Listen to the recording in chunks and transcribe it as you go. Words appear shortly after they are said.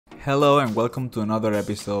Hello and welcome to another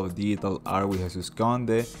episode of Digital Art with Jesus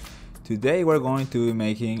Conde. Today we're going to be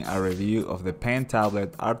making a review of the pen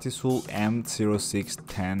tablet Artisul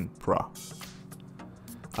M0610 Pro.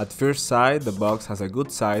 At first sight, the box has a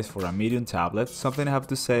good size for a medium tablet. Something I have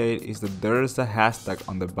to say is that there's a hashtag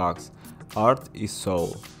on the box, Art is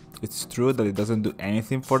Soul. It's true that it doesn't do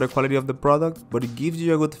anything for the quality of the product, but it gives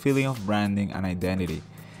you a good feeling of branding and identity.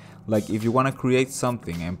 Like if you want to create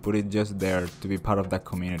something and put it just there to be part of that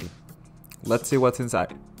community. Let's see what's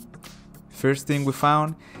inside. First thing we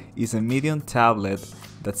found is a medium tablet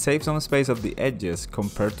that saves some space of the edges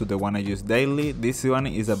compared to the one I use daily. This one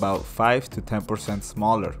is about 5 to 10%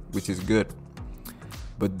 smaller, which is good.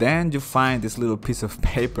 But then you find this little piece of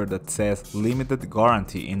paper that says limited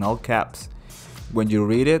guarantee in all caps. When you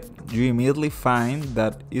read it, you immediately find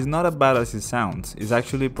that it's not as bad as it sounds. It's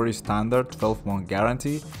actually pretty standard 12-month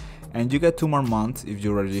guarantee, and you get 2 more months if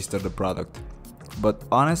you register the product. But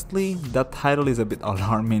honestly, that title is a bit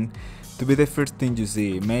alarming to be the first thing you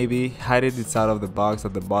see. Maybe hide it out of the box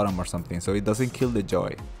at the bottom or something so it doesn't kill the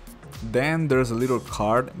joy. Then there's a little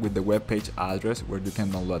card with the webpage address where you can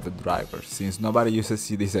download the drivers, since nobody uses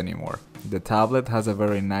CDs anymore. The tablet has a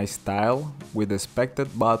very nice style with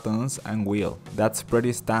expected buttons and wheel. That's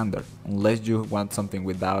pretty standard, unless you want something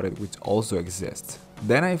without it, which also exists.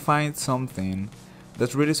 Then I find something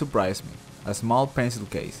that really surprised me. A small pencil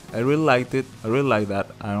case. I really liked it, I really like that,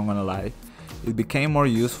 I'm not gonna lie. It became more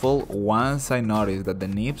useful once I noticed that the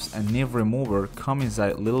nibs and nib remover come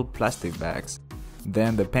inside little plastic bags.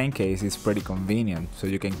 Then the pen case is pretty convenient, so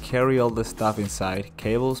you can carry all the stuff inside,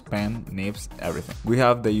 cables, pen, nibs, everything. We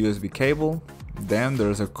have the USB cable, then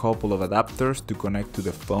there's a couple of adapters to connect to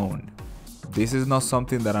the phone. This is not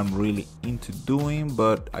something that I'm really into doing,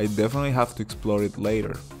 but I definitely have to explore it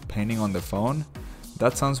later. Painting on the phone?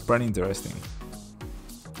 That sounds pretty interesting.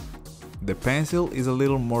 The pencil is a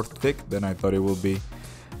little more thick than I thought it would be,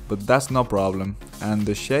 but that's no problem, and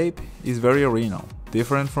the shape is very original,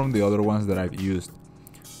 different from the other ones that I've used.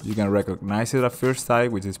 You can recognize it at first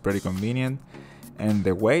sight, which is pretty convenient, and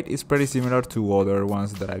the weight is pretty similar to other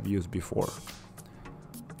ones that I've used before.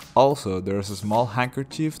 Also, there's a small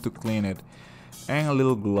handkerchief to clean it, and a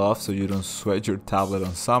little glove so you don't sweat your tablet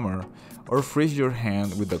on summer or freeze your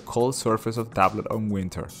hand with the cold surface of tablet on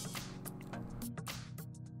winter.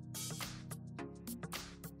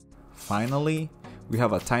 Finally, we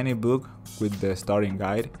have a tiny book with the starting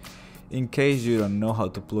guide in case you don't know how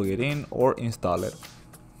to plug it in or install it.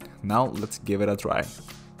 Now let's give it a try.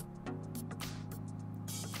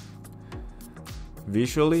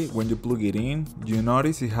 Visually, when you plug it in, you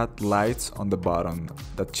notice it had lights on the bottom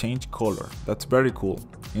that change color. That's very cool.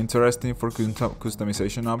 Interesting for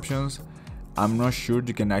customization options. I'm not sure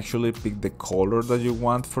you can actually pick the color that you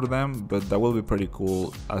want for them, but that will be pretty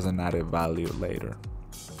cool as an added value later.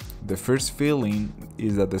 The first feeling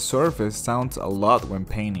is that the surface sounds a lot when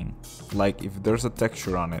painting, like if there's a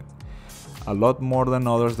texture on it. A lot more than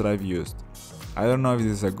others that I've used. I don't know if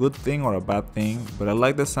this is a good thing or a bad thing, but I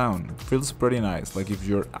like the sound. It feels pretty nice, like if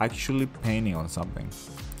you're actually painting on something.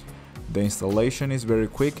 The installation is very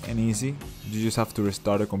quick and easy. You just have to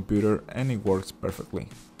restart the computer and it works perfectly.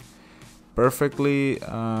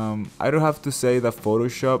 I do have to say that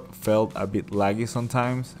Photoshop felt a bit laggy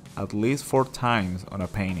sometimes, at least 4 times on a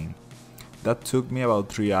painting. That took me about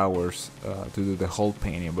 3 hours to do the whole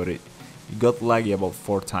painting, but it got laggy about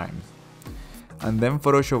 4 times. And then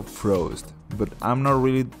Photoshop froze, but I'm not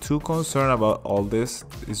really too concerned about all this.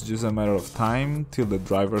 It's just a matter of time till the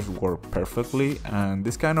drivers work perfectly, and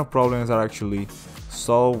these kind of problems are actually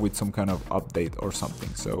solved with some kind of update or something,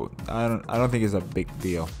 so I don't think it's a big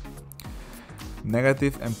deal.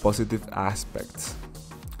 Negative and positive aspects.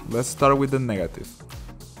 Let's start with the negative.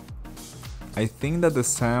 I think that the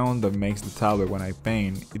sound that makes the tablet when I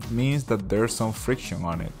paint, it means that there's some friction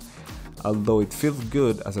on it. Although it feels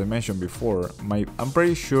good, as I mentioned before, I'm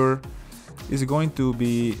pretty sure it's going to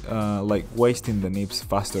be like wasting the nibs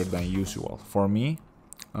faster than usual. For me,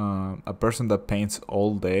 a person that paints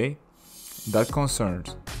all day, that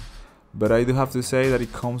concerns. But I do have to say that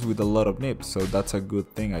it comes with a lot of nibs, so that's a good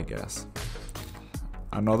thing, I guess.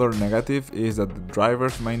 Another negative is that the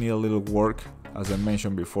drivers might need a little work, as I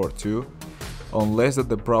mentioned before too, unless that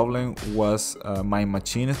the problem was my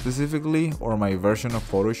machine specifically or my version of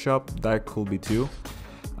Photoshop. That could be too,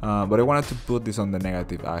 but I wanted to put this on the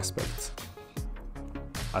negative aspects.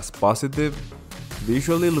 As positive,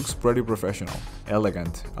 visually looks pretty professional,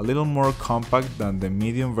 elegant, a little more compact than the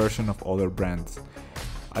medium version of other brands.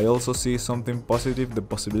 I also see something positive, the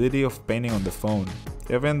possibility of painting on the phone.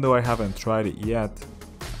 Even though I haven't tried it yet,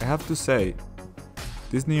 I have to say,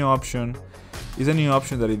 this new option It's a new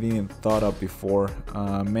option that I didn't thought of before.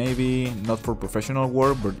 Maybe not for professional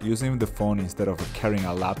work, but using the phone instead of carrying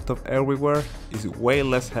a laptop everywhere is way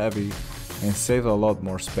less heavy and saves a lot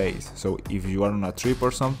more space. So if you are on a trip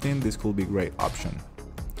or something, this could be a great option.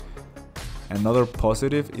 Another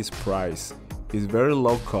positive is price. It's very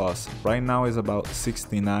low cost. Right now it's about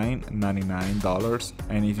 $69.99,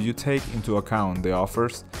 and if you take into account the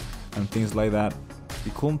offers and things like that,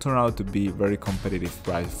 it could turn out to be very competitive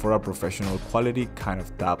price for a professional quality kind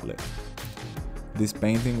of tablet. This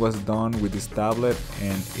painting was done with this tablet,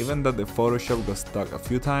 and even though the Photoshop got stuck a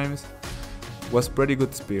few times, it was pretty good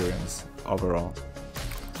experience overall.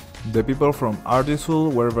 The people from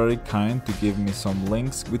Artisul were very kind to give me some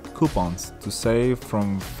links with coupons to save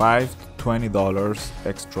from $5 to $20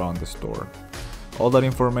 extra on the store. All that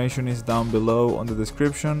information is down below on the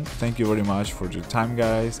description. Thank you very much for your time,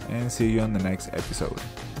 guys, and see you on the next episode.